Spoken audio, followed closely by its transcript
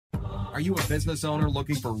Are you a business owner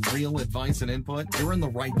looking for real advice and input? You're in the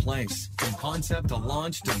right place. From concept to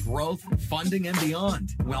launch to growth, funding, and beyond.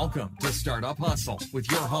 Welcome to Startup Hustle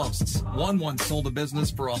with your hosts. One once sold a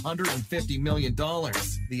business for $150 million.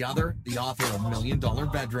 The other, the author of $1 Million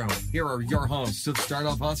Bedroom. Here are your hosts of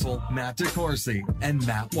Startup Hustle, Matt DeCoursey and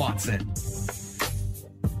Matt Watson.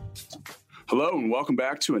 Hello, and welcome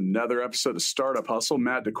back to another episode of Startup Hustle.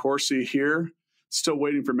 Matt DeCoursey here. Still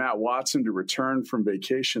waiting for Matt Watson to return from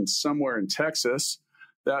vacation somewhere in Texas.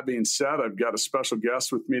 That being said, I've got a special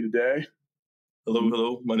guest with me today.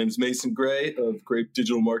 Hello. My name is Mason Gray of Grape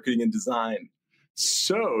Digital Marketing and Design.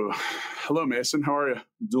 So, hello, Mason. How are you?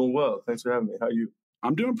 Doing well. Thanks for having me. How are you?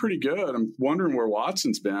 I'm doing pretty good. I'm wondering where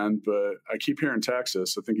Watson's been, but I keep hearing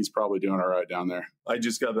Texas. I think he's probably doing all right down there. I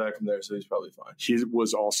just got back from there, so he's probably fine. He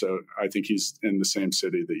was also, I think he's in the same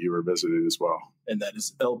city that you were visiting as well. And that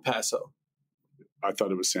is El Paso. I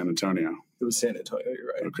thought it was San Antonio. It was San Antonio.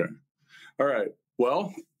 You're right. Okay. All right.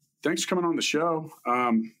 Well, thanks for coming on the show.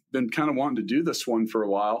 Been kind of wanting to do this one for a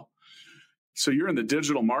while. So you're in the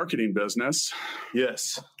digital marketing business.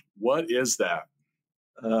 Yes. What is that?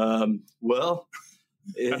 Well,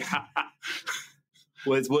 it's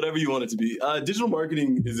whatever you want it to be. Digital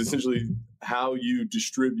marketing is essentially how you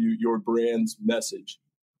distribute your brand's message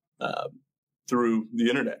through the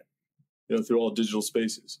internet, through all digital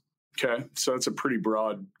spaces. Okay. So it's a pretty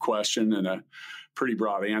broad question and a pretty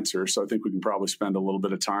broad answer. So I think we can probably spend a little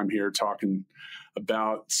bit of time here talking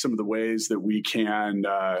about some of the ways that we can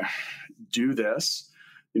do this,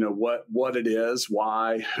 what it is,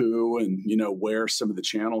 why, who, and, where some of the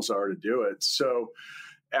channels are to do it. So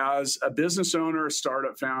as a business owner, a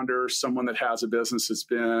startup founder, someone that has a business that's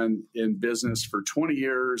been in business for 20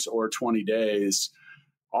 years or 20 days,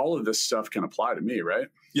 all of this stuff can apply to me, right?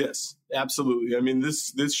 Yes, absolutely. I mean,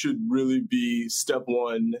 this should really be step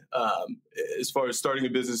one as far as starting a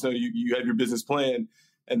business. You have your business plan,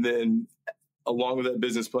 and then along with that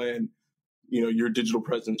business plan, your digital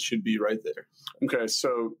presence should be right there. Okay,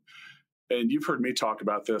 so, and you've heard me talk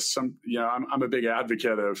about this. I'm a big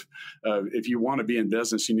advocate of if you want to be in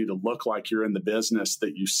business, you need to look like you're in the business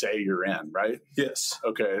that you say you're in, right? Yes.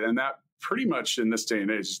 Okay, and that pretty much in this day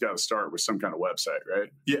and age has got to start with some kind of website,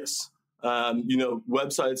 right? Yes.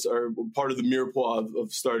 Websites are part of the mirepoix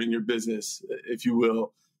of starting your business, if you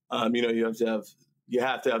will. You have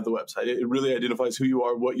to have the website. It really identifies who you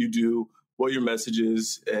are, what you do, what your message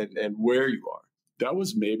is, and where you are. That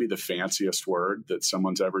was maybe the fanciest word that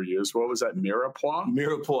someone's ever used. What was that? Mirepoix?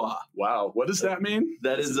 Mirepoix. Wow. What does that mean?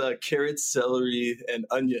 That is carrot, celery, and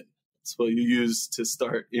onion. That's what you use to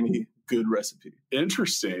start any good recipe.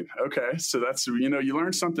 Interesting. Okay. So that's, you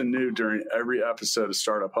learn something new during every episode of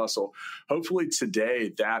Startup Hustle. Hopefully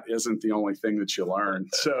today, that isn't the only thing that you learn.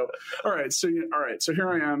 So, all right. So here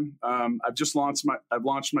I am. I've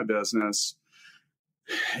launched my business.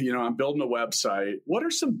 I'm building a website. What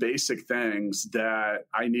are some basic things that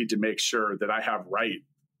I need to make sure that I have right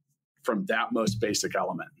from that most basic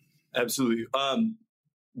element? Absolutely.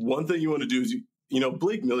 One thing you want to do is,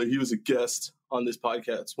 Blake Miller, he was a guest on this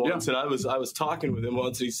podcast once, and I was talking with him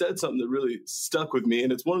once, and he said something that really stuck with me.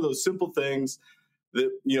 And it's one of those simple things that,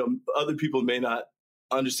 other people may not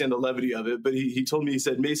understand the levity of it, but he told me, he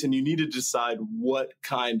said, Mason, you need to decide what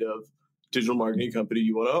kind of digital marketing company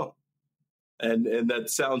you want to own. And that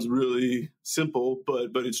sounds really simple,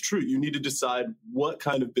 but it's true. You need to decide what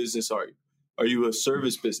kind of business are you? Are you a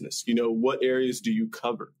service business? What areas do you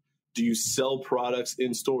cover? Do you sell products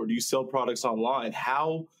in store? Do you sell products online?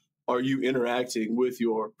 How are you interacting with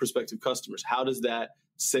your prospective customers? How does that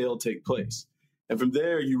sale take place? And from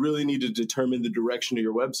there, you really need to determine the direction of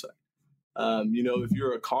your website. If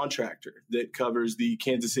you're a contractor that covers the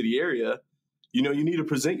Kansas City area, you need to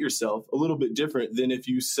present yourself a little bit different than if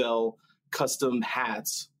you sell custom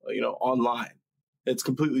hats, online. It's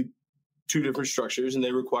completely two different structures, and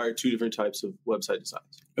they require two different types of website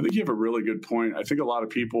designs. I think you have a really good point. I think a lot of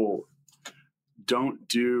people don't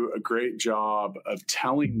do a great job of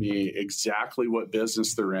telling me exactly what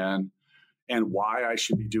business they're in and why I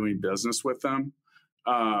should be doing business with them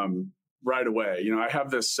right away. I have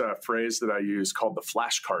this phrase that I use called the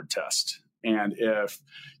flashcard test. And if,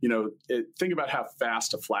 think about how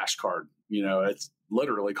fast a flashcard, it's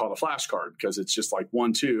literally called a flashcard because it's just like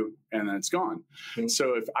 1, 2, and then it's gone. Mm-hmm.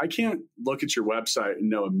 So if I can't look at your website and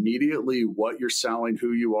know immediately what you're selling,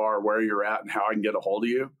 who you are, where you're at, and how I can get a hold of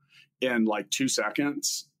you in like 2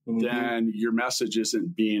 seconds, mm-hmm. then your message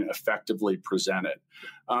isn't being effectively presented.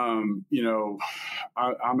 I'm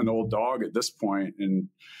an old dog at this point, and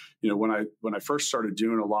when I first started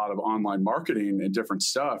doing a lot of online marketing and different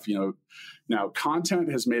stuff, now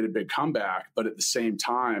content has made a big comeback, but at the same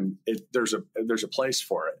time, there's a place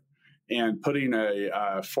for it. and putting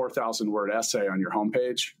a 4,000 word essay on your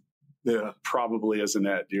homepage probably isn't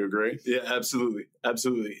it. Do you agree? Yeah, absolutely.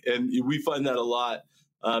 Absolutely. And we find that a lot,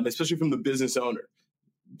 especially from the business owner.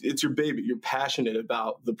 It's your baby. You're passionate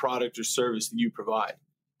about the product or service that you provide.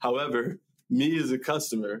 However, me as a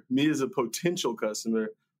customer, me as a potential customer,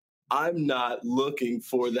 I'm not looking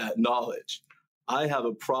for that knowledge. I have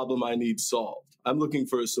a problem I need solved. I'm looking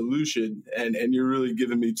for a solution, and you're really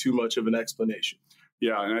giving me too much of an explanation.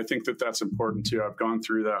 Yeah, and I think that that's important too. I've gone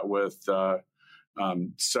through that with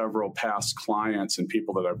several past clients and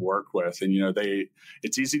people that I've worked with, and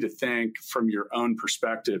it's easy to think from your own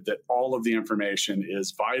perspective that all of the information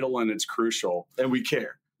is vital and it's crucial, and we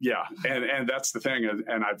care. Yeah, and that's the thing.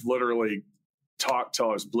 And I've literally talked till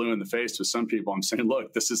I was blue in the face with some people. I'm saying,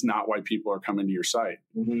 look, this is not why people are coming to your site.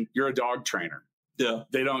 Mm-hmm. You're a dog trainer. Yeah.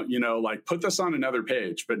 They don't, put this on another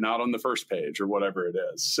page, but not on the first page or whatever it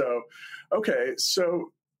is. So, okay.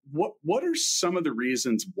 So what are some of the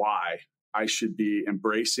reasons why I should be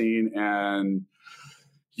embracing and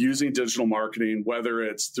using digital marketing, whether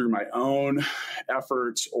it's through my own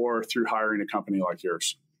efforts or through hiring a company like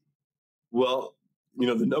yours? Well,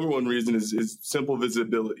 the number one reason is simple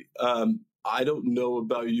visibility. I don't know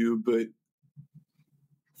about you, but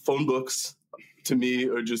phone books to me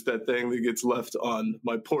are just that thing that gets left on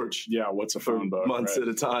my porch. Yeah, what's a phone book? Months at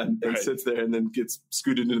a time, and sits there and then gets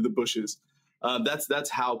scooted into the bushes. That's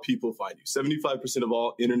how people find you. 75% of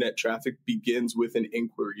all internet traffic begins with an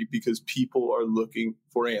inquiry because people are looking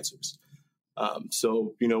for answers.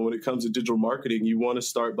 So, when it comes to digital marketing, you want to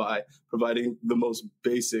start by providing the most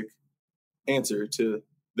basic answer to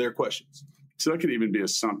their questions. So that could even be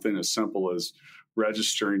something as simple as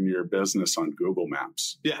registering your business on Google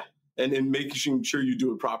Maps. Yeah, and making sure you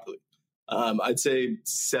do it properly. I'd say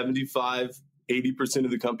 75, 80%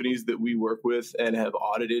 of the companies that we work with and have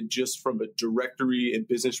audited just from a directory and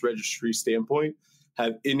business registry standpoint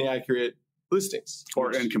have inaccurate listings.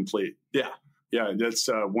 Or incomplete. Yeah. Yeah, that's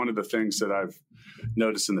one of the things that I've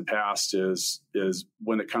noticed in the past is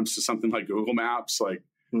when it comes to something like Google Maps,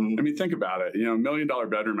 I mean, think about it. $1 million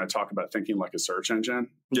bedroom, I talk about thinking like a search engine.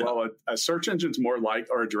 Yeah. Well, a search engine's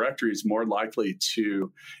or a directory is more likely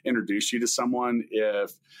to introduce you to someone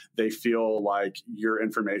if they feel like your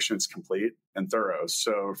information is complete and thorough.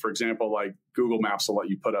 So, for example, like Google Maps will let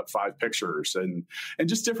you put up 5 pictures and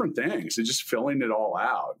just different things and just filling it all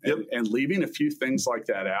out. Yep. And leaving a few things like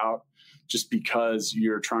that out just because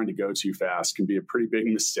you're trying to go too fast can be a pretty big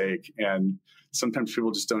mistake. And sometimes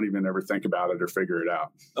people just don't even ever think about it or figure it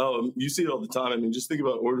out. Oh, you see it all the time. I mean, just think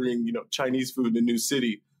about ordering, Chinese food in a new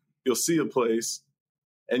city. You'll see a place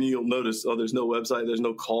and you'll notice, there's no website, there's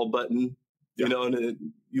no call button,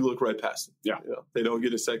 and you look right past it. Yeah. They don't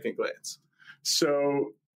get a second glance.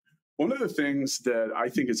 So one of the things that I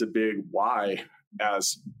think is a big why,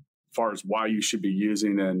 as far as why you should be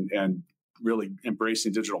using and really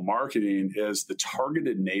embracing digital marketing, is the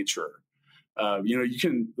targeted nature. You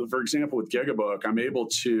can, for example, with Gigabook, I'm able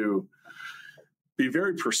to be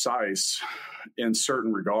very precise in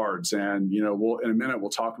certain regards. And, in a minute,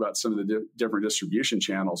 we'll talk about some of the different distribution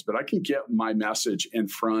channels, but I can get my message in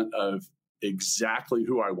front of exactly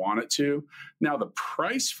who I want it to. Now, the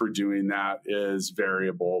price for doing that is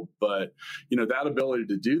variable, but, that ability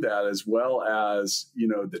to do that, as well as,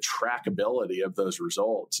 the trackability of those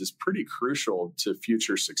results, is pretty crucial to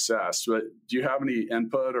future success. But do you have any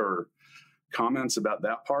input or comments about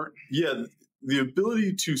that part? Yeah, the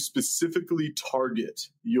ability to specifically target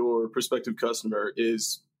your prospective customer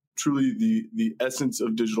is truly the essence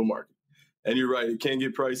of digital marketing. And you're right, it can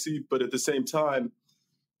get pricey, but at the same time,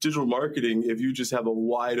 digital marketing, if you just have a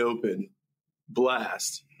wide open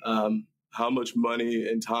blast, how much money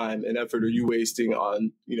and time and effort are you wasting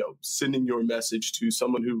on, sending your message to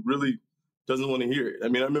someone who really doesn't want to hear it? I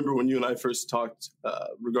mean, I remember when you and I first talked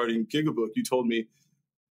regarding Gigabook, you told me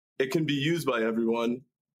it can be used by everyone,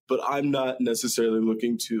 but I'm not necessarily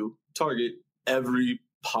looking to target every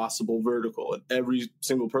possible vertical and every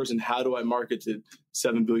single person. How do I market to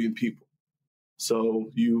 7 billion people?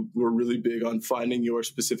 So you were really big on finding your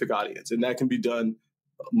specific audience, and that can be done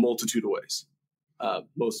a multitude of ways.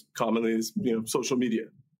 Most commonly is, social media.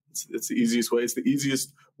 It's the easiest way. It's the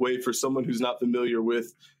easiest way for someone who's not familiar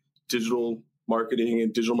with digital marketing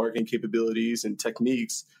and digital marketing capabilities and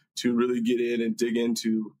techniques to really get in and dig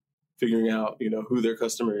into figuring out, who their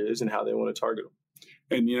customer is and how they want to target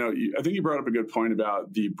them. And, I think you brought up a good point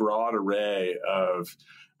about the broad array of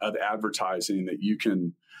advertising that you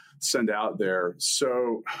can send out there.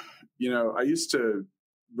 So, I used to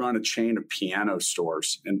run a chain of piano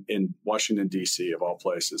stores in Washington, D.C., of all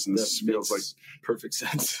places. And this feels like perfect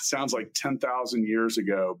sense. It sounds like 10,000 years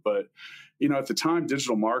ago. But, at the time,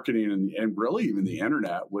 digital marketing and really even the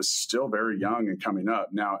internet was still very young and coming up.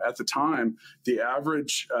 Now, at the time, the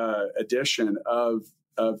average edition of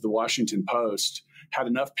the Washington Post had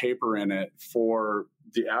enough paper in it for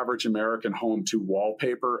the average American home to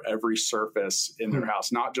wallpaper every surface in their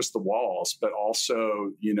house, not just the walls, but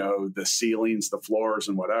also, the ceilings, the floors,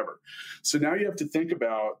 and whatever. So now you have to think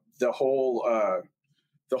about the whole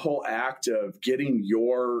act of getting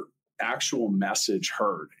your actual message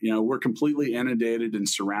heard. We're completely inundated and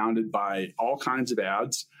surrounded by all kinds of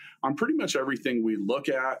ads on pretty much everything we look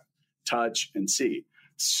at, touch, and see.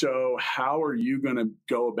 So how are you going to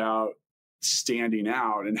go about standing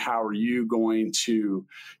out, and how are you going to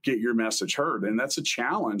get your message heard? And that's a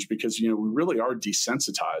challenge because, we really are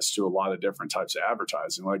desensitized to a lot of different types of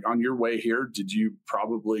advertising. Like on your way here, did you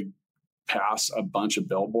probably pass a bunch of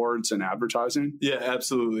billboards and advertising? Yeah,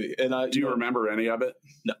 absolutely. And do you remember any of it?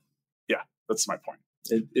 No. Yeah, that's my point.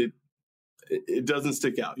 It doesn't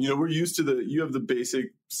stick out. We're used to you have the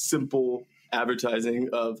basic, simple advertising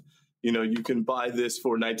of, you can buy this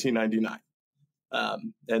for $19.99.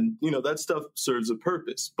 And that stuff serves a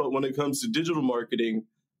purpose. But when it comes to digital marketing,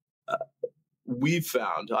 we've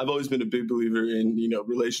found, I've always been a big believer in,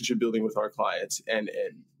 relationship building with our clients. And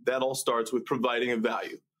that all starts with providing a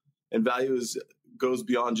value. And value goes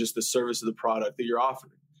beyond just the service of the product that you're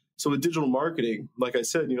offering. So with digital marketing, like I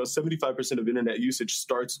said, 75% of internet usage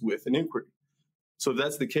starts with an inquiry. So if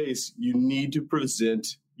that's the case, you need to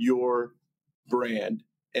present your brand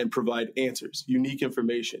and provide answers, unique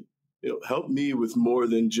information. Help me with more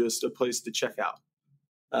than just a place to check out.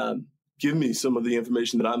 Give me some of the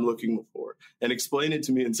information that I'm looking for and explain it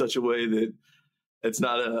to me in such a way that it's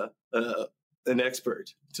not an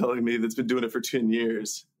expert telling me that's been doing it for 10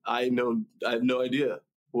 years. I have no idea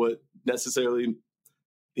what necessarily,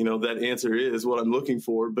 that answer is, what I'm looking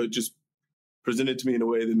for, but just present it to me in a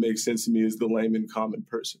way that makes sense to me as the layman common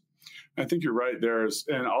person. I think you're right.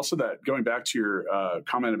 And also that going back to your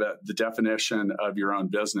comment about the definition of your own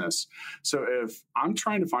business. So if I'm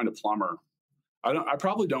trying to find a plumber, I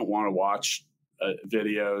probably don't want to watch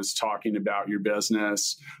videos talking about your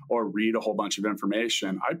business or read a whole bunch of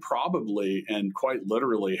information. I probably and quite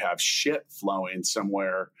literally have shit flowing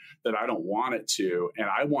somewhere that I don't want it to. And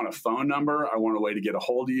I want a phone number. I want a way to get a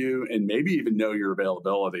hold of you and maybe even know your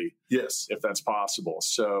availability. Yes, if that's possible.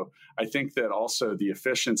 So I think that also the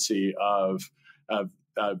efficiency of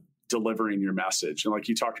delivering your message. And like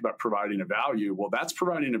you talked about providing a value. Well, that's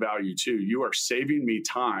providing a value too. You are saving me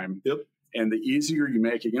time. Yep. And the easier you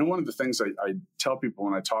make it, one of the things I tell people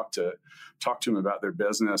when I talk to them about their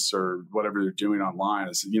business or whatever they're doing online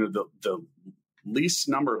is, the least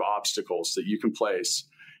number of obstacles that you can place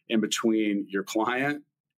in between your client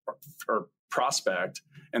or prospect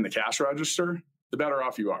and the cash register, the better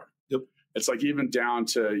off you are. Yep. It's like even down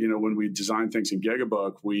to, when we design things in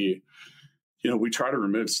Gigabook, we try to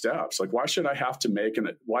remove steps. Like, why should I have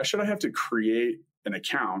to create an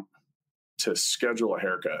account to schedule a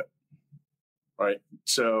haircut? Right.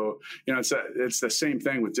 So, it's the same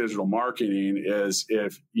thing with digital marketing is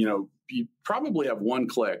if, you probably have one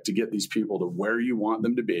click to get these people to where you want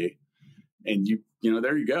them to be. And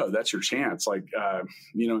there you go. That's your chance. Like,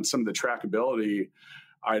 in some of the trackability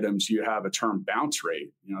items, you have a term bounce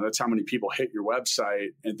rate. That's how many people hit your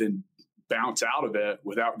website and then bounce out of it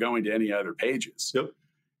without going to any other pages. Yep.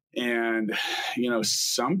 And,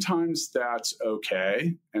 sometimes that's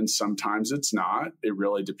okay. And sometimes it's not. It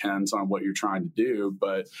really depends on what you're trying to do.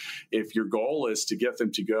 But if your goal is to get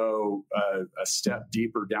them to go a step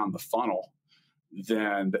deeper down the funnel,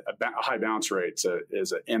 then a high bounce rate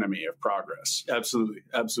is an enemy of progress. Absolutely.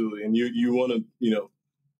 Absolutely. And you want to,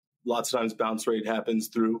 lots of times bounce rate happens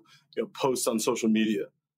through, posts on social media,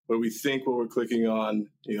 where we think what we're clicking on,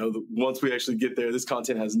 once we actually get there, this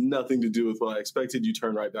content has nothing to do with what I expected. You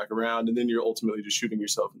turn right back around, and then you're ultimately just shooting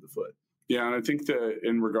yourself in the foot. Yeah, and I think that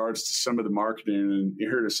in regards to some of the marketing, and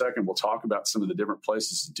here in a second, we'll talk about some of the different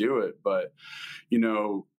places to do it. But,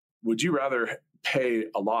 would you rather pay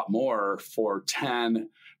a lot more for 10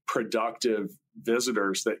 productive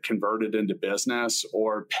visitors that converted into business,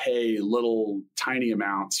 or pay little tiny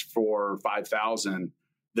amounts for 5,000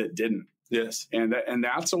 that didn't? Yes. And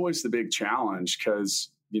that's always the big challenge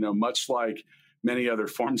because, much like many other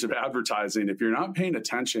forms of advertising, if you're not paying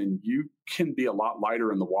attention, you can be a lot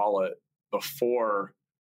lighter in the wallet before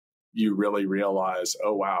you really realize,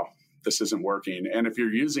 oh, wow, this isn't working. And if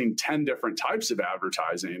you're using 10 different types of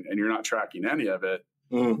advertising and you're not tracking any of it,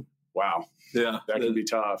 wow, yeah, that can be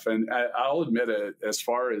tough. And I'll admit it, as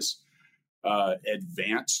far as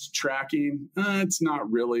Advanced tracking, it's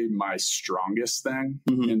not really my strongest thing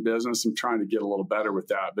in business. I'm trying to get a little better with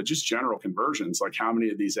that, but just general conversions, like how many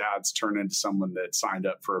of these ads turn into someone that signed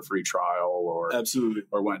up for a free trial or Absolutely,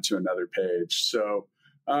 or went to another page. So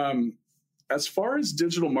as far as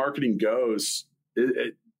digital marketing goes,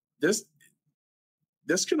 this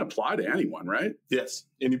can apply to anyone, right? Yes,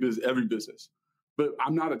 every business. But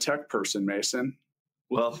I'm not a tech person, Mason.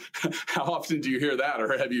 Well, how often do you hear that,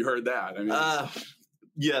 or have you heard that? I mean,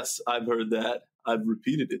 yes, I've heard that. I've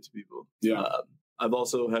repeated it to people. Yeah. I've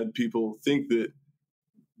also had people think that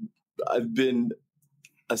I've been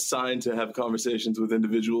assigned to have conversations with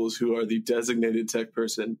individuals who are the designated tech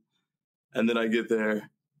person. And then I get there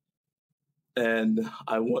and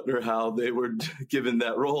I wonder how they were given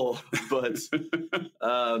that role. But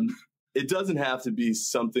it doesn't have to be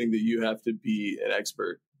something that you have to be an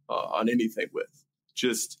expert on anything with.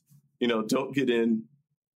 Just, don't get in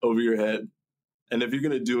over your head. And if you're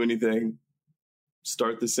going to do anything,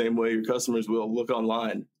 start the same way your customers will. Look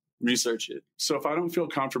online, research it. So if I don't feel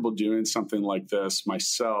comfortable doing something like this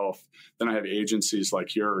myself, then I have agencies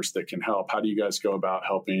like yours that can help. How do you guys go about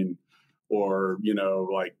helping? Or,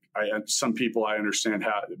 some people I understand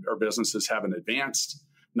or businesses have an advanced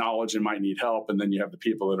knowledge and might need help. And then you have the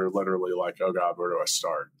people that are literally like, oh God, where do I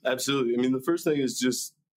start? Absolutely. I mean, the first thing is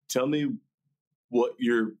just tell me what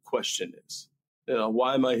your question is.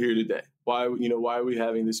 Why am I here today? Why are we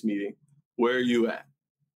having this meeting? Where are you at?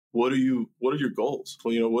 What are your goals?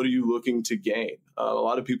 Well, what are you looking to gain? A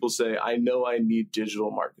lot of people say, I know I need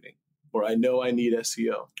digital marketing, or I know I need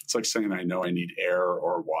SEO. It's like saying, I know I need air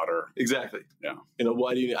or water. Exactly. Yeah.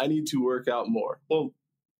 Why do I need to work out more? Well,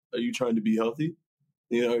 are you trying to be healthy?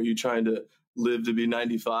 Are you trying to live to be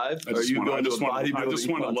 95? I just want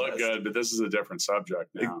to look good, but this is a different subject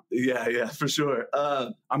now. Yeah, for sure.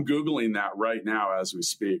 I'm Googling that right now as we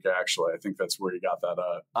speak, actually. I think that's where you got that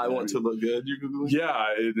up. I want to look good, you're Googling? Yeah,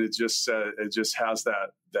 it just has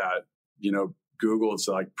that Google, it's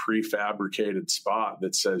like prefabricated spot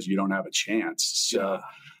that says you don't have a chance. So yeah.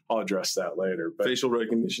 I'll address that later. But facial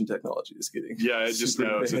recognition technology is getting it just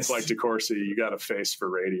knows. It's like DeCourcy, you got a face for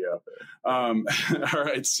radio. All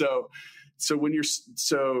right, so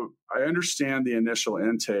I understand the initial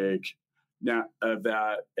intake now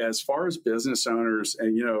that as far as business owners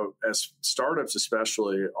and, as startups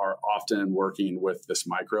especially are often working with this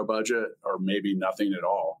micro budget or maybe nothing at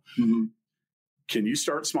all. Mm-hmm. Can you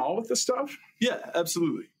start small with this stuff? Yeah,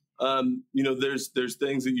 absolutely. There's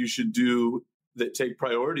things that you should do that take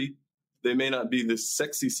priority. They may not be the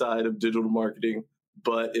sexy side of digital marketing,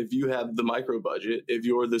 but if you have the micro budget, if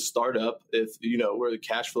you're the startup, if where the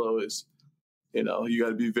cash flow is, you got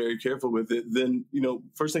to be very careful with it. Then,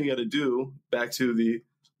 first thing you got to do, back to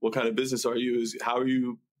what kind of business are you, is how are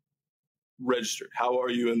you registered? How are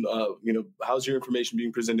you in, how's your information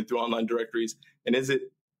being presented through online directories? And is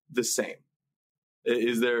it the same?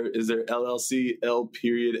 Is there LLC, L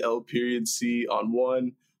period C on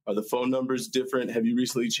one? Are the phone numbers different? Have you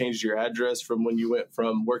recently changed your address from when you went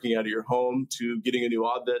from working out of your home to getting a new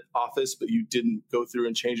office, but you didn't go through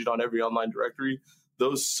and change it on every online directory?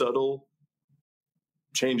 Those subtle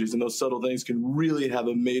changes and those subtle things can really have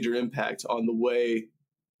a major impact on the way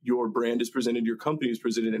your brand is presented, your company is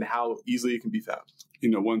presented, and how easily it can be found.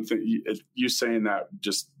 One thing you saying that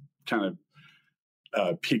just kind of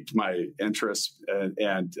piqued my interest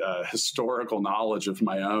and historical knowledge of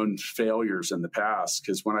my own failures in the past.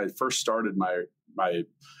 Because when I first started my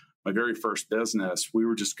very first business, we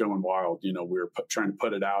were just going wild. We were trying to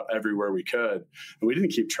put it out everywhere we could, and we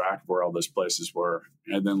didn't keep track of where all those places were.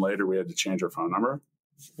 And then later we had to change our phone number.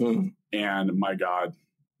 Mm. And my God,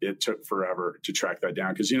 it took forever to track that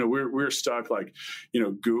down because, we're stuck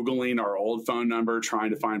Googling our old phone number,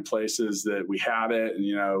 trying to find places that we had it.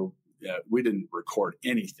 And, we didn't record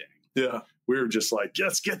anything. Yeah. We were just like,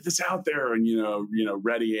 let's get this out there and,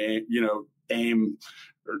 ready, aim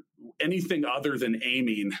or anything other than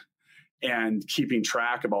aiming and keeping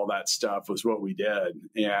track of all that stuff was what we did.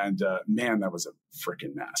 And man, that was a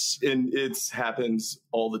freaking mess. And it happens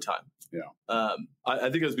all the time. Yeah. I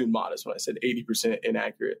think I was being modest when I said 80%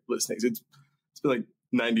 inaccurate listings. It's been like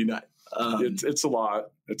 99. It's a lot.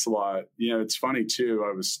 It's a lot. It's funny too.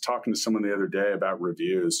 I was talking to someone the other day about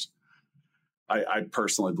reviews. I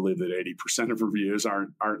personally believe that 80% of reviews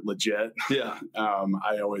aren't legit. Yeah.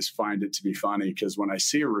 I always find it to be funny because when I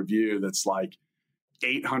see a review that's like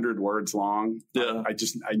 800 words long, yeah.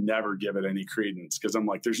 I never give it any credence because I'm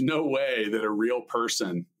like, there's no way that a real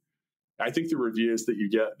person. I think the reviews that you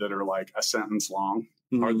get that are like a sentence long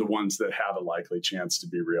mm-hmm. are the ones that have a likely chance to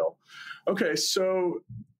be real. Okay, so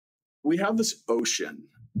we have this ocean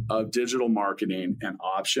of digital marketing and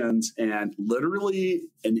options, and literally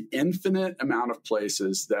an infinite amount of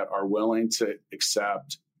places that are willing to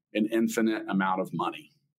accept an infinite amount of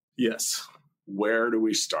money. Yes. Where do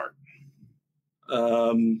we start?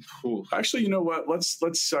 Actually, you know what? Let's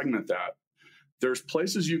segment that. There's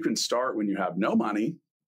places you can start when you have no money,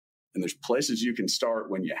 and there's places you can start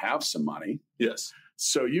when you have some money. Yes.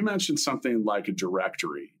 So you mentioned something like a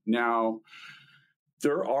directory. Now,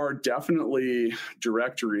 there are definitely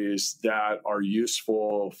directories that are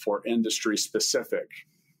useful for industry specific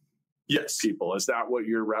people. Is that what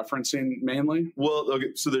you're referencing mainly? Well,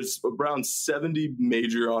 okay. So there's around 70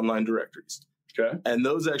 major online directories. Okay. And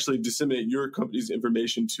those actually disseminate your company's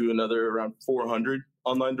information to another around 400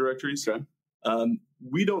 online directories. Okay.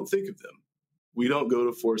 We don't think of them. We don't go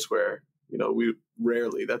to Foursquare. We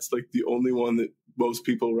rarely. That's like the only one that most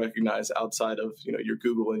people recognize outside of, your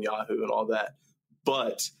Google and Yahoo and all that.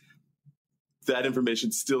 But that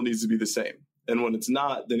information still needs to be the same. And when it's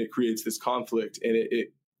not, then it creates this conflict, and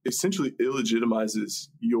it essentially illegitimizes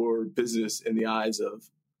your business in the eyes of,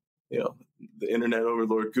 the internet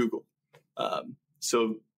overlord Google.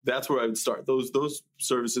 So that's where I would start. Those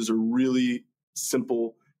services are really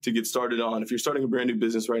simple to get started on. If you're starting a brand new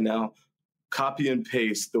business right now, copy and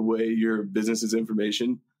paste the way your business's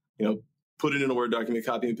information, put it in a Word document,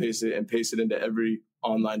 copy and paste it into every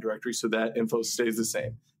online directory so that info stays the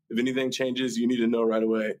same. If anything changes, you need to know right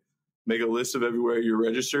away. Make a list of everywhere you're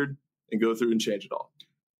registered and go through and change it all.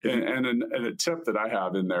 And a tip that I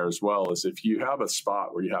have in there as well is if you have a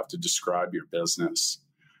spot where you have to describe your business,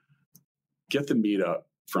 get the meat up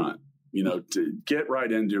front, to get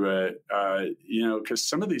right into it, because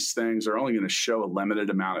some of these things are only going to show a limited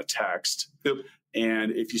amount of text. Yep.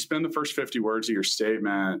 And if you spend the first 50 words of your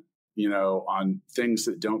statement, on things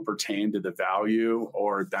that don't pertain to the value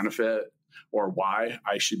or benefit or why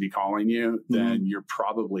I should be calling you, then you're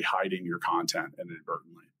probably hiding your content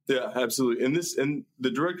inadvertently. Yeah, absolutely. And the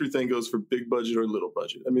directory thing goes for big budget or little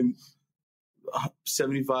budget. I mean,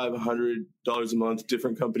 $75, $100 a month,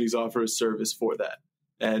 different companies offer a service for that.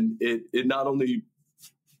 And it not only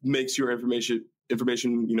makes your information,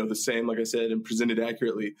 the same, like I said, and presented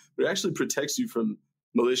accurately, but it actually protects you from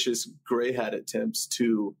malicious gray hat attempts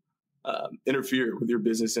to interfere with your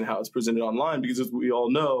business and how it's presented online. Because as we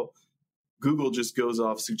all know, Google just goes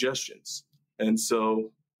off suggestions. And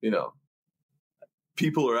so,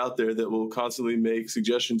 people are out there that will constantly make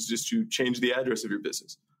suggestions just to change the address of your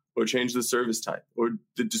business or change the service type or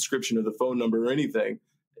the description of the phone number or anything.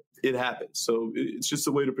 It happens. So it's just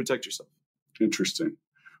a way to protect yourself. Interesting.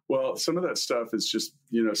 Well, some of that stuff is just,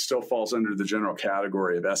 still falls under the general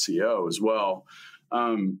category of SEO as well.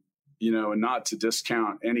 And not to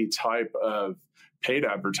discount any type of paid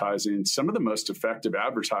advertising, some of the most effective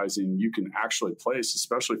advertising you can actually place,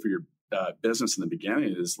 especially for your business in the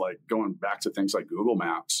beginning, is like going back to things like Google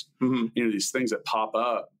Maps. Mm-hmm. These things that pop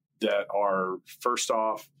up that are first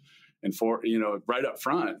off and right up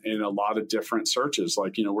front in a lot of different searches.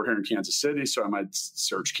 Like, we're here in Kansas City, so I might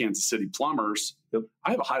search Kansas City plumbers. Yep. I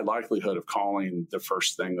have a high likelihood of calling the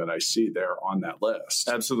first thing that I see there on that list.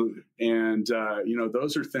 Absolutely. And,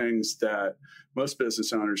 those are things that most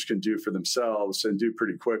business owners can do for themselves and do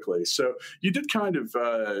pretty quickly. So you did kind of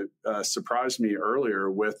surprise me earlier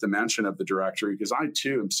with the mention of the directory, because I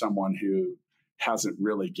too am someone who hasn't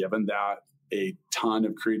really given that a ton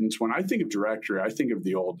of credence. When I think of directory, I think of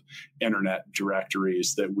the old internet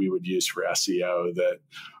directories that we would use for SEO that,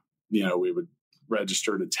 we would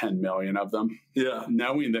register to 10 million of them. Yeah.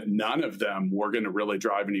 Knowing that none of them were going to really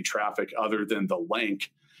drive any traffic other than the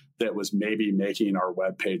link that was maybe making our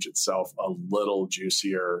webpage itself a little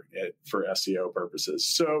juicier for SEO purposes.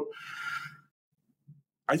 So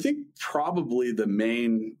I think probably the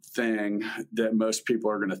main thing that most people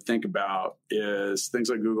are going to think about is things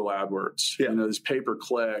like Google AdWords. Yeah. This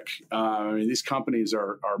pay-per-click. These companies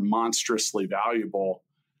are monstrously valuable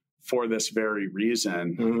for this very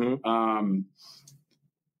reason. Mm-hmm.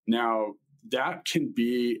 Now, that can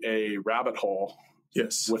be a rabbit hole,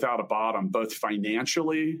 yes, without a bottom, both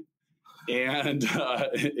financially and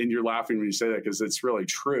you're laughing when you say that because it's really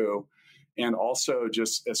true. And also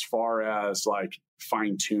just as far as like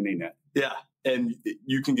fine tuning it. Yeah. And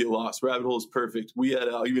you can get lost. Rabbit hole is perfect.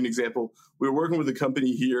 I'll give you an example. We were working with a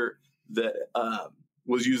company here that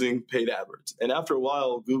was using paid AdWords. And after a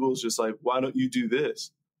while, Google's just like, why don't you do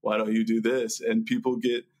this? Why don't you do this? And people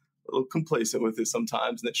get a little complacent with it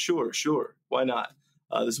sometimes. And that, sure, why not?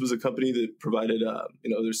 This was a company that provided,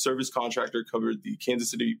 their service contractor covered the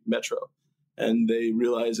Kansas City Metro. And they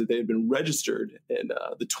realized that they had been registered in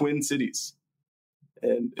the Twin Cities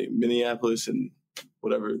and Minneapolis and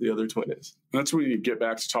whatever the other twin is. That's when you get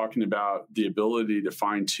back to talking about the ability to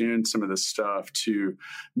fine tune some of this stuff to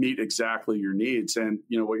meet exactly your needs. And,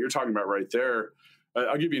 what you're talking about right there,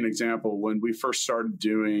 I'll give you an example. When we first started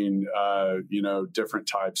doing, different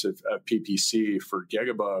types of PPC for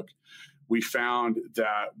Gigabook, we found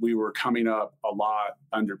that we were coming up a lot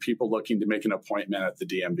under people looking to make an appointment at the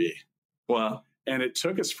DMV. Wow. And it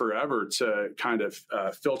took us forever to kind of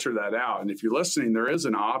filter that out. And if you're listening, there is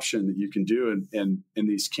an option that you can do in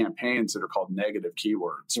these campaigns that are called negative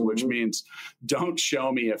keywords, which means don't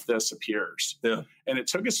show me if this appears. Yeah. And it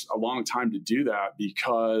took us a long time to do that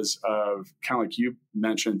because of, kind of like you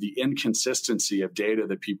mentioned, the inconsistency of data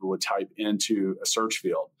that people would type into a search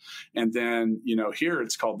field. And then, here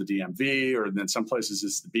it's called the DMV, or then some places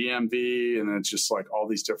it's the BMV, and then it's just like all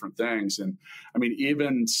these different things. And I mean,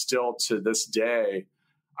 even still to this day,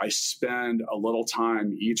 I spend a little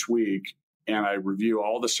time each week and I review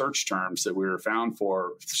all the search terms that we were found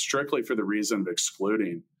for, strictly for the reason of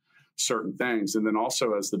excluding certain things. And then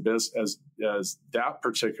also as that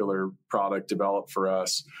particular product developed for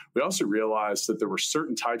us, we also realized that there were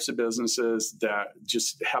certain types of businesses that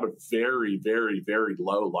just had a very, very, very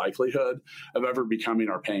low likelihood of ever becoming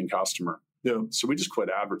our paying customer. Yeah. So we just quit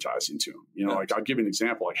advertising to them. Like I'll give you an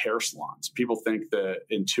example, like hair salons. People think that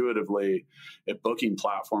intuitively a booking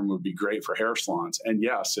platform would be great for hair salons. And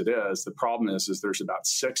yes, it is. The problem is there's about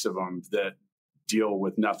 6 of them that deal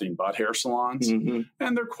with nothing but hair salons. And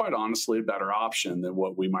they're quite honestly a better option than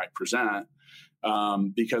what we might present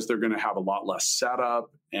because they're going to have a lot less setup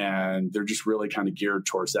and they're just really kind of geared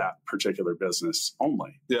towards that particular business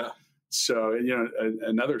only. Yeah. So,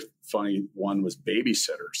 another funny one was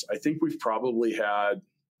babysitters. I think we've probably had,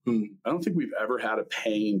 I don't think we've ever had a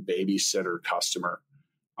paying babysitter customer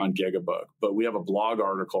on Gigabook, but we have a blog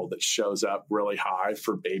article that shows up really high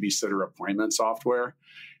for babysitter appointment software.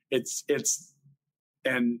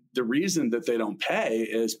 And the reason that they don't pay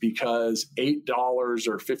is because $8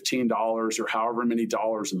 or $15 or however many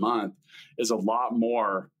dollars a month is a lot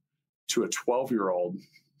more to a 12-year-old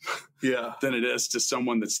than it is to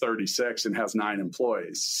someone that's 36 and has 9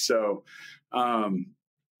 employees. So,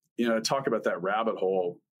 talk about that rabbit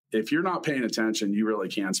hole. If you're not paying attention, you really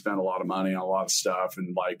can spend a lot of money on a lot of stuff.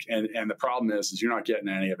 And and the problem is you're not getting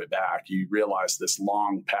any of it back. You realize this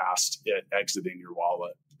long past it exiting your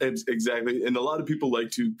wallet. Exactly. And a lot of people like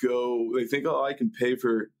to go, they think, I can pay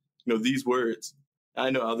for, these words. I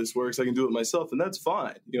know how this works. I can do it myself. And that's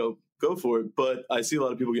fine. Go for it. But I see a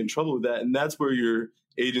lot of people get in trouble with that. And that's where your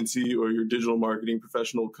agency or your digital marketing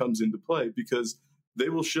professional comes into play, because they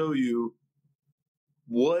will show you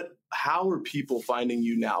how are people finding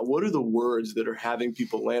you now? What are the words that are having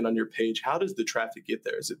people land on your page? How does the traffic get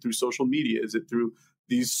there? Is it through social media? Is it through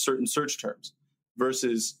these certain search terms?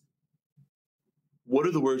 Versus what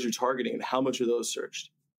are the words you're targeting and how much are those searched?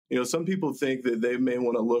 Some people think that they may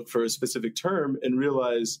want to look for a specific term and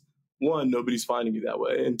realize, 1, nobody's finding you that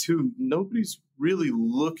way. And 2, nobody's really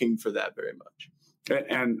looking for that very much.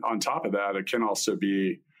 And on top of that, it can also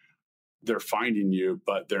be they're finding you,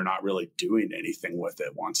 but they're not really doing anything with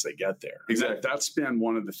it once they get there. Exactly. That's been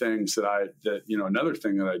one of the things another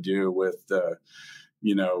thing that I do with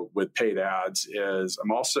with paid ads is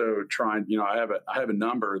I'm also trying, I have a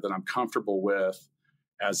number that I'm comfortable with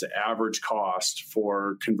as the average cost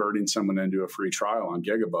for converting someone into a free trial on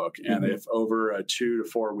Gigabook. And if over a 2 to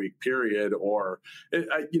 4 week period, or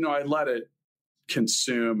I let it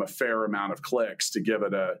consume a fair amount of clicks to give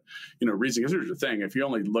it a reason. Because here's the thing: if you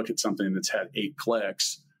only look at something that's had 8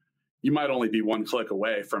 clicks, you might only be 1 click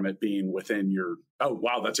away from it being within your, oh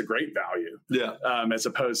wow, that's a great value. Yeah. As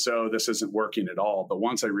opposed to, this isn't working at all. But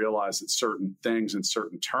once I realize that certain things and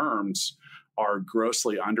certain terms are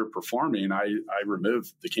grossly underperforming, I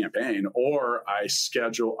remove the campaign, or I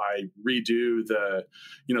redo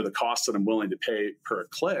the cost that I'm willing to pay per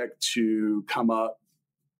click to come up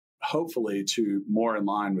hopefully to more in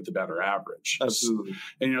line with the better average. Absolutely.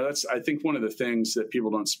 And that's, I think, one of the things that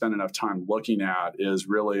people don't spend enough time looking at is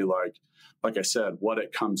really like I said, what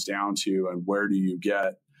it comes down to and where do you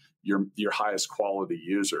get your highest quality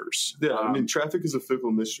users. Yeah. Traffic is a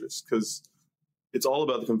fickle mistress because it's all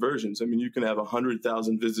about the conversions. You can have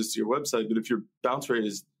 100,000 visits to your website, but if your bounce rate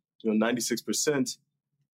is 96%,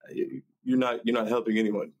 you're not helping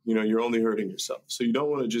anyone. You're only hurting yourself. So you don't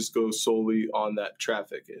want to just go solely on that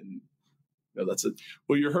traffic. And that's it.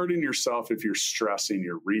 Well, you're hurting yourself if you're stressing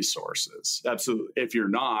your resources. Absolutely. If you're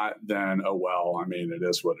not, then, it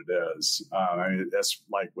is what it is. That's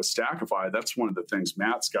like with Stackify. That's one of the things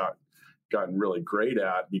Matt's gotten really great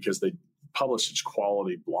at, because publish such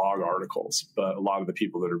quality blog articles, but a lot of the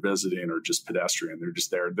people that are visiting are just pedestrian. They're just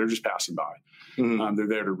there. They're just passing by. Mm-hmm. They're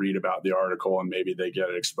there to read about the article, and maybe they get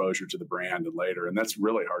exposure to the brand and later. And that's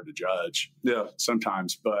really hard to judge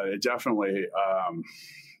sometimes, but it definitely,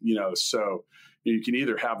 so you can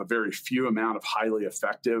either have a very few amount of highly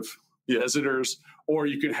effective visitors, or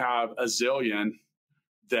you can have a zillion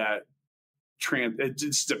that it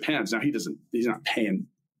just depends. Now he's not paying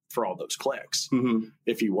for all those clicks. Mm-hmm.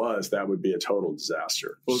 If he was, that would be a total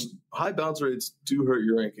disaster. Well, high bounce rates do hurt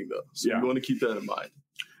your ranking though. So you want to keep that in mind.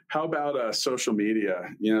 How about social media?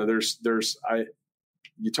 You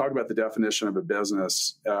talk about the definition of a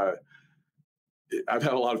business. I've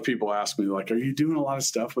had a lot of people ask me, like, are you doing a lot of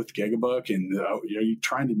stuff with Gigabook? And are you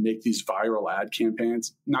trying to make these viral ad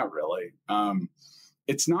campaigns? Not really.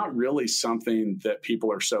 It's not really something that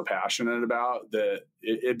people are so passionate about that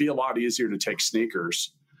it'd be a lot easier to take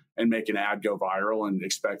sneakers and make an ad go viral and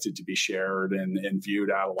expect it to be shared and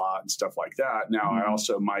viewed out a lot and stuff like that. Now, I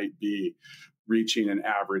also might be reaching an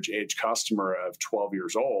average age customer of 12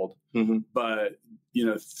 years old, but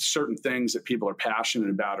certain things that people are passionate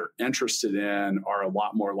about or interested in are a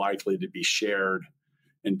lot more likely to be shared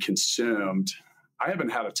and consumed. I haven't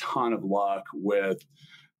had a ton of luck with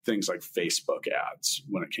things like Facebook ads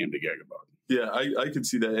when it came to Gigabook. Yeah, I could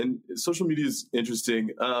see that. And social media is interesting.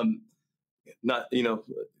 Not,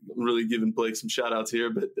 really giving Blake some shout outs here,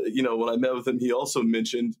 but, when I met with him, he also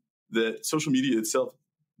mentioned that social media itself,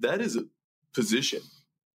 that is a position.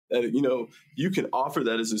 You can offer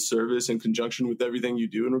that as a service in conjunction with everything you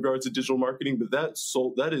do in regards to digital marketing, but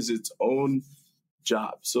that is its own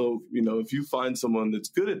job. So, if you find someone that's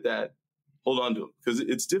good at that, hold on to them because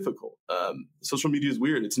it's difficult. Social media is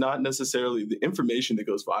weird. It's not necessarily the information that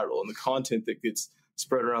goes viral and the content that gets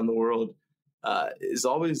spread around the world is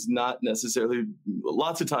always not necessarily,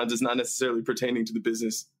 lots of times it's not necessarily pertaining to the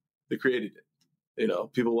business that created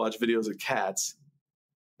it. People watch videos of cats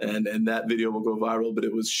and that video will go viral, but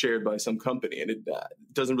it was shared by some company and it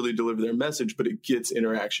doesn't really deliver their message, but it gets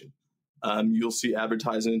interaction. You'll see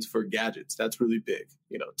advertisements for gadgets. That's really big,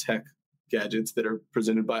 tech gadgets that are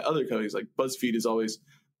presented by other companies. Like BuzzFeed is always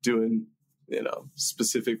doing,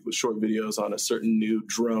 specific short videos on a certain new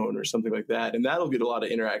drone or something like that. And that'll get a lot of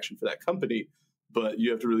interaction for that company, but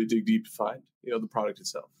you have to really dig deep to find, the product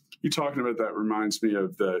itself. You talking about that reminds me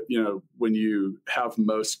of when you have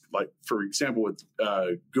most, like, for example, with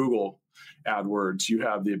Google AdWords, you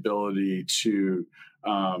have the ability to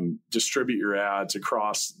distribute your ads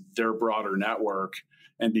across their broader network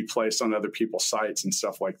and be placed on other people's sites and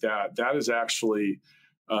stuff like that. That is actually,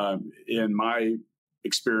 in my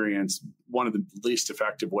experience, one of the least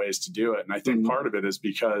effective ways to do it. And I think part of it is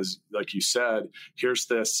because, like you said, here's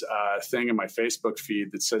this thing in my Facebook feed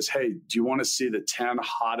that says, hey, do you want to see the 10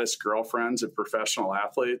 hottest girlfriends of professional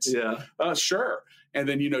athletes? Yeah. Sure. And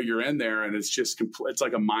then, you're in there and it's just, it's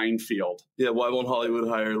like a minefield. Yeah. Why won't Hollywood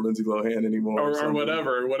hire Lindsay Lohan anymore? Or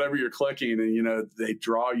whatever you're clicking and, they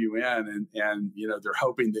draw you in and they're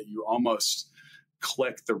hoping that you almost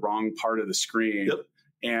click the wrong part of the screen. Yep.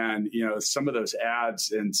 And, some of those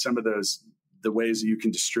ads and some of the ways that you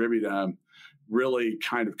can distribute them really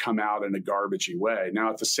kind of come out in a garbagey way.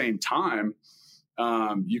 Now, at the same time,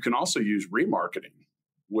 you can also use remarketing,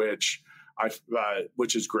 which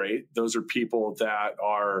is great. Those are people that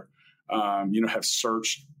are, have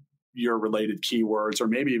searched your related keywords or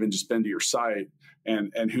maybe even just been to your site.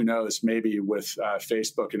 And who knows, maybe with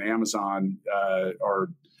Facebook and Amazon or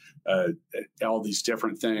all these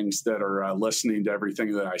different things that are listening to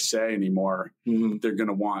everything that I say anymore, they're going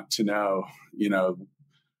to want to know,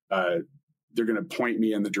 they're going to point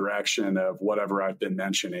me in the direction of whatever I've been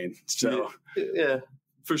mentioning. So yeah,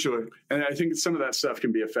 for sure. And I think some of that stuff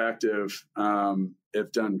can be effective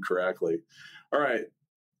if done correctly. All right.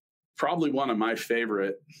 Probably one of my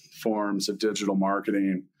favorite forms of digital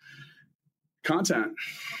marketing, content.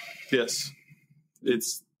 Yes.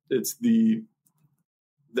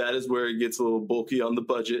 That is where it gets a little bulky on the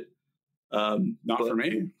budget. Not for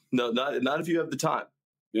me. No, not if you have the time.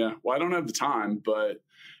 Yeah. Well, I don't have the time, but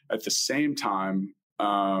at the same time,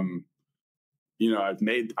 I've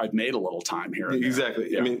made a little time here.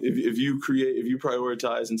 Exactly. Yeah. I mean, if you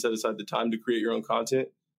prioritize and set aside the time to create your own content,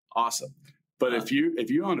 awesome. But if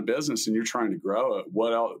you own a business and you're trying to grow it,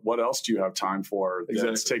 what else do you have time for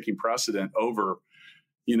that's taking precedent over,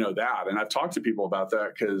 that? And I've talked to people about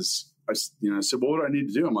that because, said, well, what do I need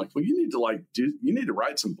to do? I'm like, well, you need to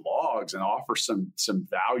write some blogs and offer some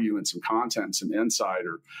value and some content, and some insight,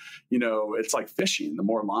 or, it's like fishing. The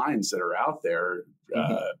more lines that are out there,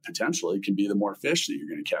 potentially can be the more fish that you're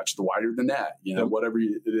going to catch, the wider the net, whatever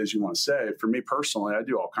it is you want to say. For me personally, I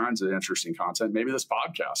do all kinds of interesting content. Maybe this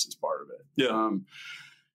podcast is part of it. Yeah.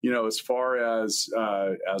 As far as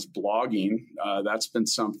blogging, that's been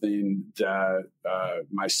something that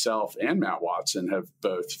myself and Matt Watson have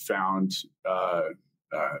both found a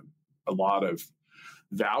lot of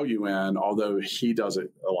value in, although he does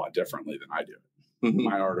it a lot differently than I do. Mm-hmm.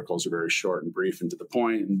 My articles are very short and brief and to the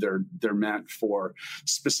point, and they're meant for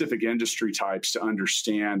specific industry types to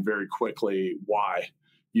understand very quickly why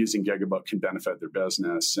using Gigabook can benefit their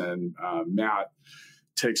business. And Matt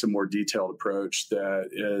takes a more detailed approach that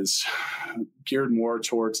is geared more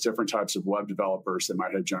towards different types of web developers that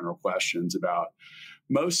might have general questions about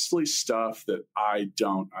mostly stuff that I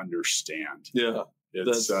don't understand. Yeah.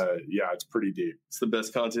 It's pretty deep. It's the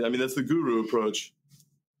best content. I mean, that's the guru approach.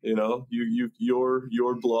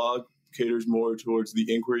 Your blog caters more towards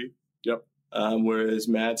the inquiry. Yep. Whereas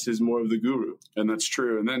Matt's is more of the guru. And that's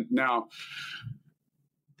true. And then now,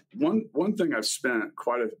 one thing I've spent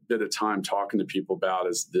quite a bit of time talking to people about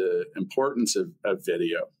is the importance of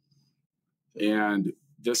video. And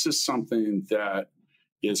this is something that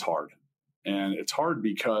is hard. And it's hard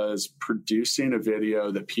because producing a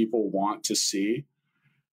video that people want to see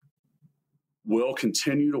will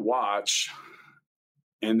continue to watch,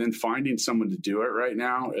 and then finding someone to do it right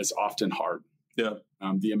now is often hard. Yeah.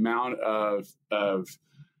 The amount of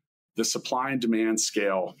the supply and demand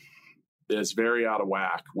scale is very out of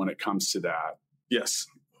whack when it comes to that. Yes.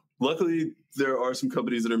 Luckily, there are some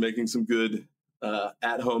companies that are making some good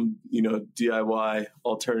at-home, DIY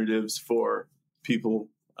alternatives for people.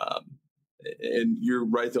 And you're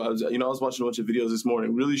right, though. I was watching a bunch of videos this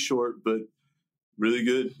morning, really short, but really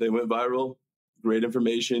good. They went viral, great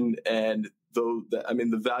information. And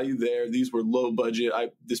the value there, these were low budget.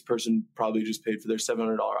 This person probably just paid for their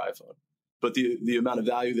 $700 iPhone, but the amount of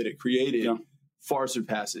value that it created far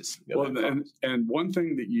surpasses. And one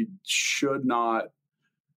thing that you should not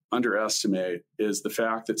underestimate is the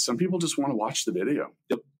fact that some people just want to watch the video.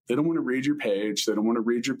 Yep. They don't want to read your page. They don't want to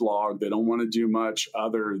read your blog. They don't want to do much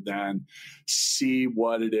other than see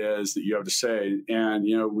what it is that you have to say. And,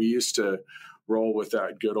 we used to roll with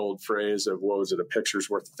that good old phrase of, what was it? A picture's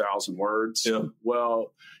worth 1,000 words. Yeah.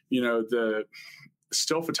 Well, the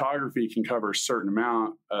still photography can cover a certain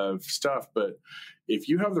amount of stuff, but if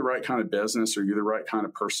you have the right kind of business, or you're the right kind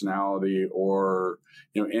of personality, or,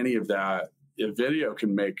 any of that, a video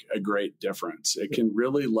can make a great difference. It can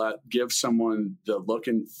really give someone the look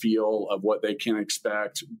and feel of what they can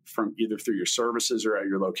expect from either through your services or at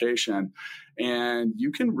your location. And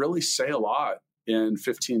you can really say a lot in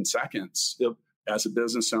 15 seconds. Yep. As a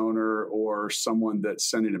business owner or someone that's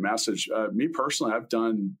sending a message. Me personally,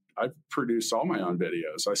 I've produced all my own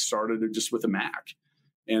videos. I started it just with a Mac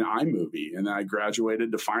and iMovie, and then I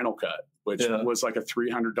graduated to Final Cut, which was like a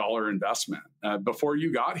 $300 investment. Before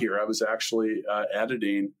you got here, I was actually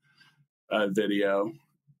editing a video.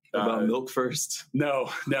 About milk first? No,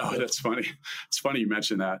 that's funny. It's funny you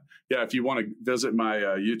mentioned that. Yeah, if you want to visit my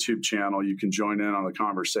YouTube channel, you can join in on the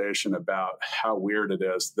conversation about how weird it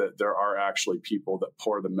is that there are actually people that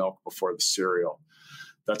pour the milk before the cereal.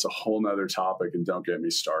 That's a whole nother topic, and don't get me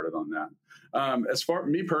started on that. As far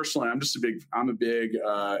me personally, I'm a big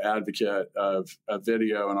advocate of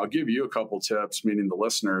video, and I'll give you a couple tips, meaning the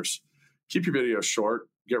listeners. Keep your video short,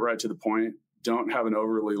 get right to the point. Don't have an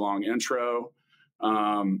overly long intro.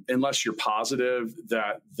 Unless you're positive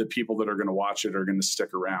that the people that are going to watch it are going to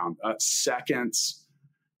stick around. Seconds,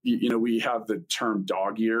 we have the term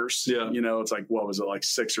dog years. Yeah. It's like, what was it, like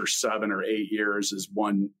 6 or 7 or 8 years is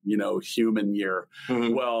one, human year.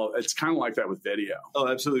 Mm-hmm. Well, it's kind of like that with video. Oh,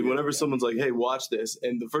 absolutely. Whenever someone's like, hey, watch this,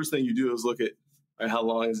 and the first thing you do is look at, all right, how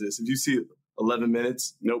long is this? If you see 11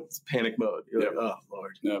 minutes, nope, it's panic mode. You're like, oh,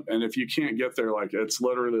 Lord. Yep. And if you can't get there, it's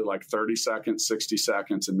literally like 30 seconds, 60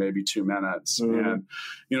 seconds, and maybe 2 minutes. Mm-hmm.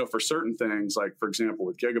 And, for certain things, like, for example,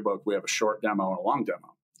 with Gigabook, we have a short demo and a long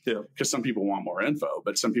demo. Yeah. Because some people want more info,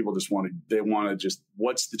 but some people just want to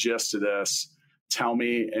what's the gist of this? Tell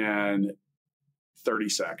me in 30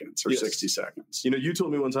 seconds or 60 seconds. You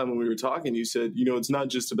told me one time when we were talking, you said, it's not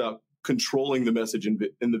just about controlling the message in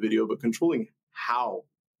the video, but controlling how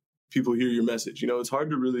people hear your message. It's hard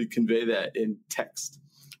to really convey that in text.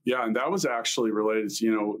 Yeah, and that was actually related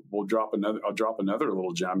to, I'll drop another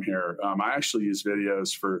little gem here. I actually use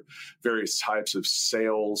videos for various types of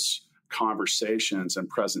sales conversations and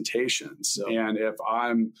presentations. Yep. And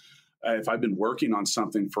if I've been working on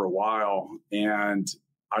something for a while and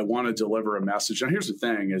I want to deliver a message. And here's the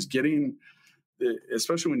thing is getting,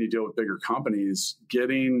 especially when you deal with bigger companies,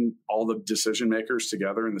 getting all the decision makers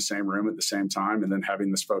together in the same room at the same time and then having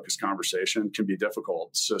this focused conversation can be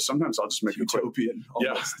difficult. So sometimes I'll just make utopian.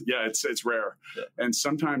 Yeah, it's rare. Yeah. And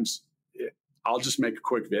sometimes I'll just make a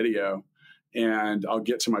quick video and I'll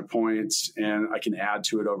get to my points and I can add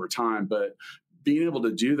to it over time. But being able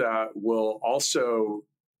to do that will also,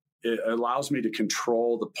 it allows me to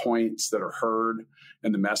control the points that are heard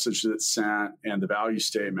and the message that's sent and the value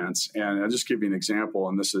statements. And I'll just give you an example,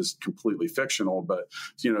 and this is completely fictional, but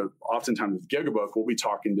oftentimes with Gigabook, we'll be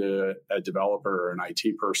talking to a developer or an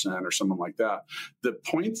IT person or someone like that. The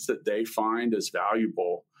points that they find as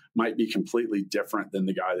valuable might be completely different than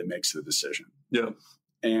the guy that makes the decision. Yeah.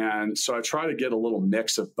 And so I try to get a little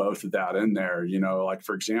mix of both of that in there. Like,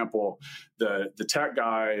 for example, the tech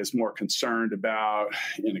guy is more concerned about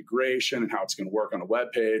integration and how it's going to work on a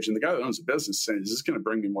web page. And the guy that owns a business is saying, is this going to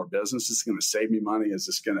bring me more business? Is this going to save me money? Is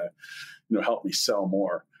this going to help me sell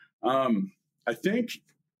more? I think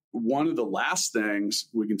one of the last things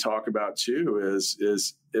we can talk about too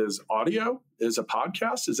is audio. Is a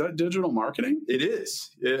podcast, is that digital marketing? It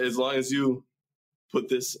is. As long as you put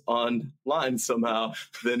this online somehow,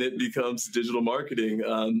 then it becomes digital marketing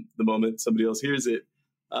the moment somebody else hears it.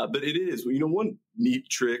 But it is. One neat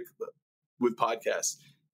trick with podcasts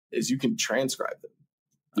is you can transcribe them.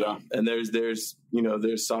 Yeah. And there's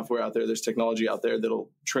software out there, there's technology out there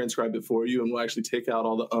that'll transcribe it for you and will actually take out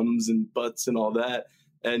all the ums and buts and all that.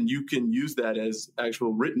 And you can use that as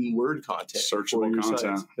actual written word content. Searchable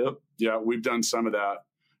content. Sites. Yep. Yeah, we've done some of that.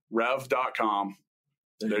 Rev.com.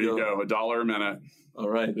 There you go. $1 a minute. All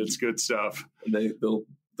right. It's good stuff. And they'll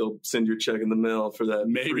send your check in the mail for that.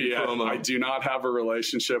 Maybe I do not have a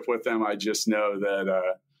relationship with them. I just know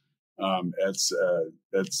that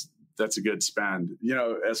that's a good spend.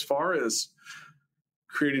 As far as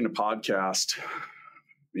creating a podcast,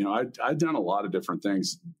 I've done a lot of different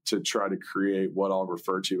things to try to create what I'll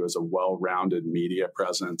refer to as a well-rounded media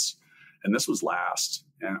presence. And this was last,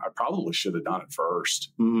 and I probably should have done it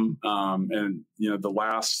first. Mm-hmm. The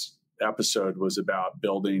last episode was about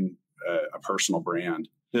building a personal brand.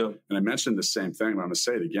 Yeah. And I mentioned the same thing, but I'm going to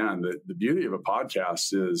say it again. The beauty of a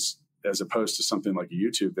podcast is, as opposed to something like a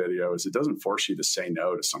YouTube video, is it doesn't force you to say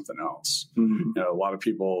no to something else. Mm-hmm. A lot of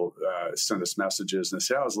people send us messages and they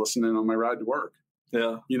say, I was listening on my ride to work.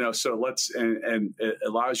 Yeah. So and it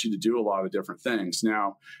allows you to do a lot of different things.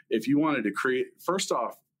 Now, if you wanted to create, first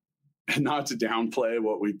off, and not to downplay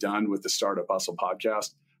what we've done with the Startup Hustle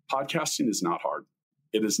podcast, podcasting is not hard.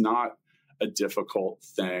 It is not a difficult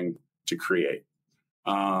thing to create.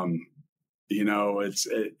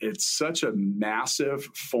 It's such a massive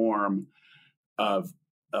form of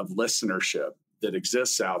listenership that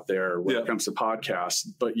exists out there when it comes to podcasts,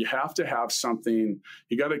 but you have to have something,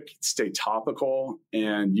 you got to stay topical,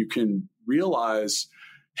 and you can realize,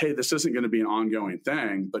 hey, this isn't going to be an ongoing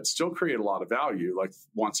thing, but still create a lot of value. Like,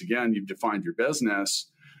 once again, you've defined your business.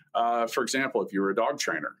 For example, if you were a dog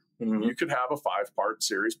trainer, mm-hmm. you could have a 5-part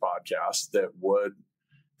series podcast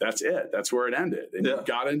that's it. That's where it ended. And you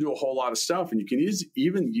got into a whole lot of stuff, and you can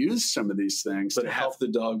even use some of these things to help the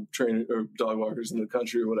dog trainer or dog walkers in the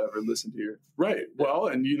country or whatever listen to your. Right. Well,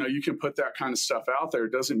 and you can put that kind of stuff out there.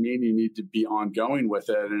 It doesn't mean you need to be ongoing with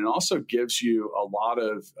it. And it also gives you a lot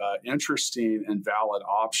of interesting and valid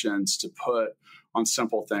options to put on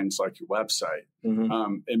simple things like your website.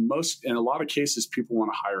 Mm-hmm. In a lot of cases, people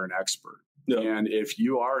want to hire an expert. Yeah. And if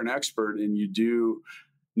you are an expert and you do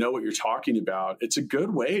know what you're talking about, it's a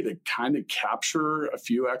good way to kind of capture a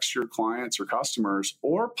few extra clients or customers,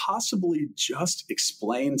 or possibly just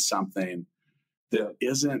explain something that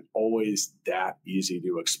isn't always that easy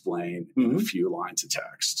to explain in a few lines of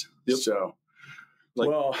text. Yep. So,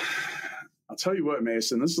 well, I'll tell you what,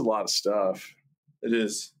 Mason, this is a lot of stuff. It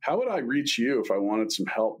is. How would I reach you if I wanted some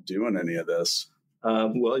help doing any of this?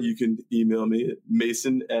 Well, you can email me at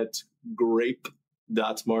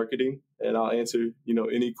mason@grape.marketing. And Going to answer,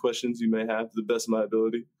 any questions you may have to the best of my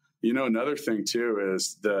ability. Another thing too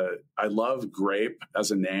is I love Grape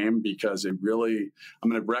as a name, because I'm going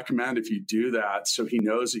to recommend, if you do that, so he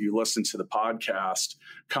knows that you listen to the podcast,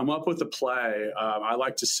 come up with a play. I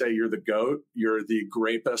like to say you're the GOAT. You're the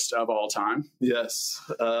grapest of all time. Yes.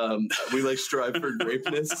 We strive for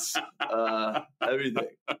grapeness, everything.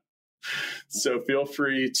 So feel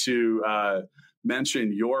free to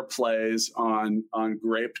mention your plays on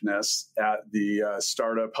grapeness at the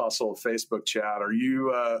Startup Hustle Facebook chat. Are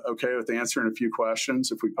you okay with answering a few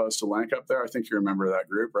questions if we post a link up there? I think you're a member of that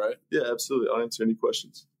group, right? Yeah, absolutely. I'll answer any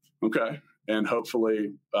questions. Okay. And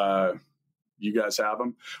hopefully you guys have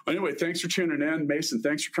them. Well, anyway, thanks for tuning in. Mason,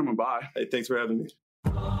 thanks for coming by. Hey, thanks for having me.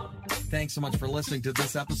 Thanks so much for listening to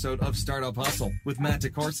this episode of Startup Hustle with Matt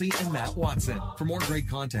DeCoursey and Matt Watson. For more great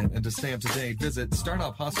content and to stay up to date, visit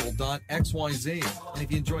startuphustle.xyz. And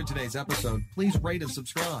if you enjoyed today's episode, please rate and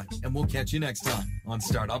subscribe. And we'll catch you next time on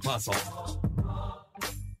Startup Hustle.